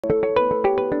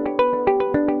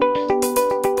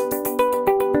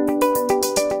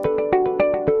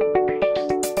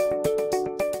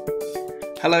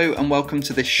Hello and welcome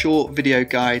to this short video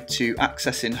guide to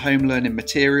accessing home learning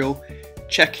material,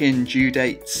 checking due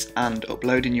dates and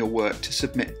uploading your work to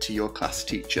submit to your class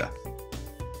teacher.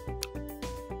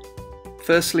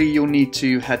 Firstly, you'll need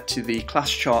to head to the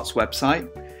ClassCharts website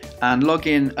and log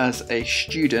in as a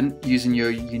student using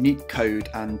your unique code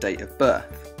and date of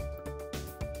birth.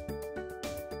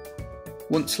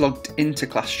 Once logged into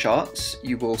ClassCharts,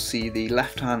 you will see the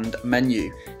left-hand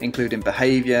menu, including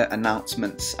behaviour,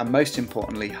 announcements, and most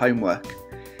importantly, homework.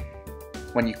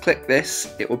 When you click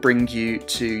this, it will bring you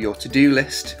to your to-do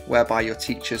list, whereby your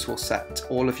teachers will set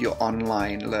all of your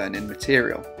online learning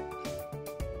material.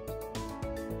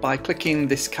 By clicking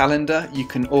this calendar, you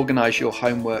can organise your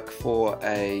homework for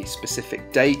a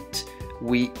specific date,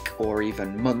 week, or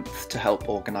even month to help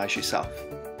organise yourself.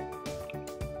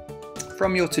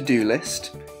 From your to-do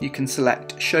list, you can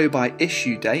select Show by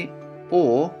Issue Date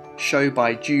or Show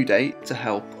by Due Date to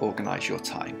help organise your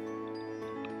time.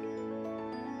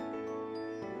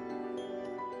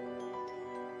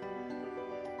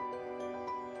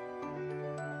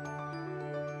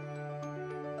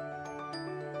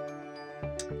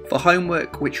 For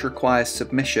homework which requires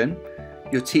submission,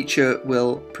 your teacher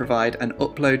will provide an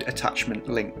upload attachment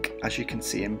link, as you can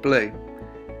see in blue.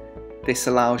 This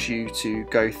allows you to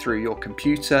go through your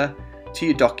computer, to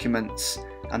your documents,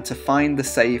 and to find the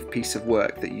saved piece of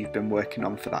work that you've been working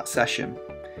on for that session.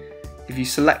 If you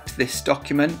select this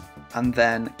document and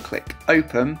then click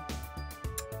Open,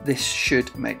 this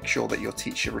should make sure that your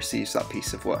teacher receives that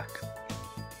piece of work.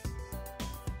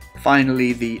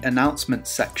 Finally, the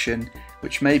announcements section,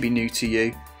 which may be new to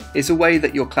you, is a way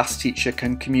that your class teacher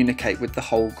can communicate with the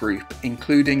whole group,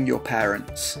 including your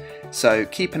parents. So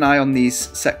keep an eye on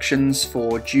these sections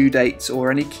for due dates or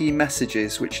any key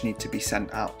messages which need to be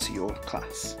sent out to your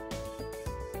class.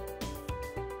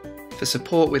 For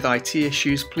support with IT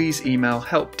issues, please email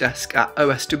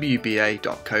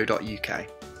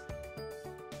helpdesk@oswba.co.uk.